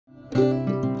In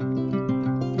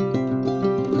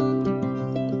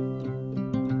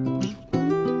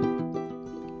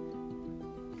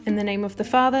the name of the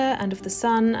Father, and of the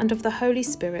Son, and of the Holy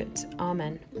Spirit.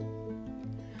 Amen.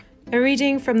 A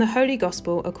reading from the Holy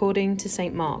Gospel according to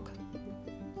St. Mark.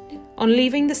 On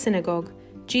leaving the synagogue,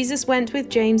 Jesus went with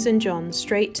James and John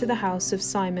straight to the house of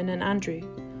Simon and Andrew.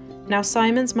 Now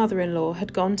Simon's mother-in-law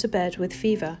had gone to bed with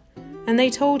fever, and they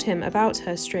told him about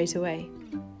her straight away.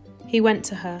 He went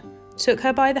to her, took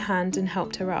her by the hand and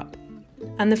helped her up,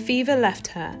 and the fever left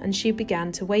her, and she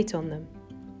began to wait on them.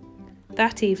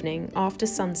 That evening, after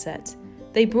sunset,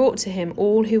 they brought to him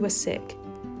all who were sick.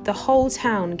 The whole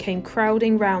town came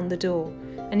crowding round the door,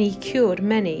 and he cured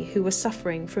many who were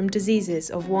suffering from diseases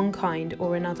of one kind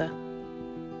or another.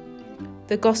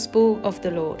 The Gospel of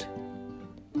the Lord.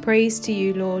 Praise to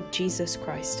you, Lord Jesus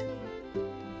Christ.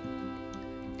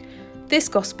 This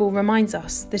Gospel reminds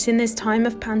us that in this time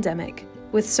of pandemic,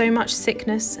 with so much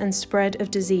sickness and spread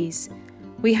of disease,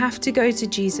 we have to go to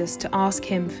Jesus to ask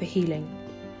him for healing.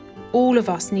 All of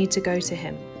us need to go to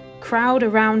him, crowd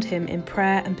around him in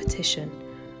prayer and petition,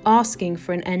 asking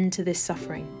for an end to this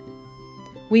suffering.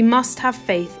 We must have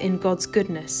faith in God's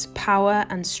goodness, power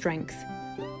and strength.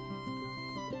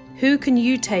 Who can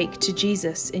you take to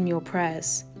Jesus in your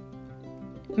prayers?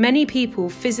 Many people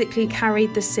physically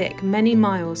carried the sick many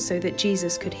miles so that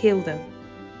Jesus could heal them.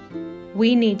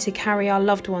 We need to carry our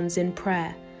loved ones in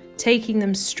prayer, taking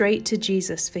them straight to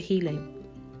Jesus for healing.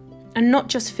 And not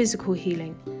just physical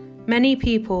healing. Many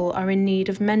people are in need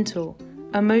of mental,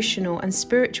 emotional and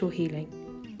spiritual healing.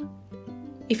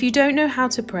 If you don't know how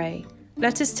to pray,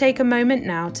 let us take a moment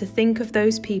now to think of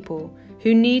those people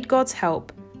who need God's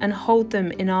help and hold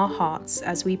them in our hearts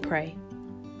as we pray.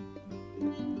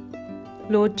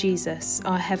 Lord Jesus,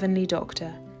 our heavenly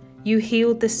doctor, you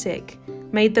healed the sick,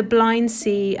 made the blind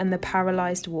see and the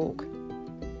paralyzed walk.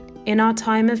 In our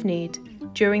time of need,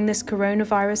 during this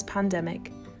coronavirus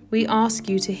pandemic, we ask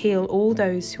you to heal all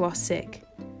those who are sick.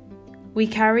 We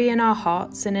carry in our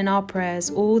hearts and in our prayers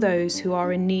all those who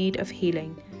are in need of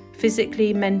healing,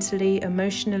 physically, mentally,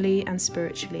 emotionally, and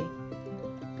spiritually.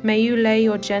 May you lay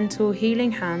your gentle,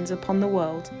 healing hands upon the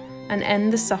world and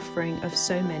end the suffering of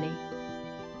so many.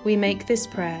 We make this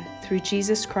prayer through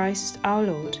Jesus Christ our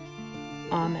Lord.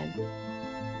 Amen.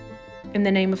 In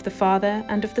the name of the Father,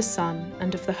 and of the Son,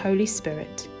 and of the Holy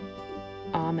Spirit.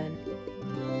 Amen.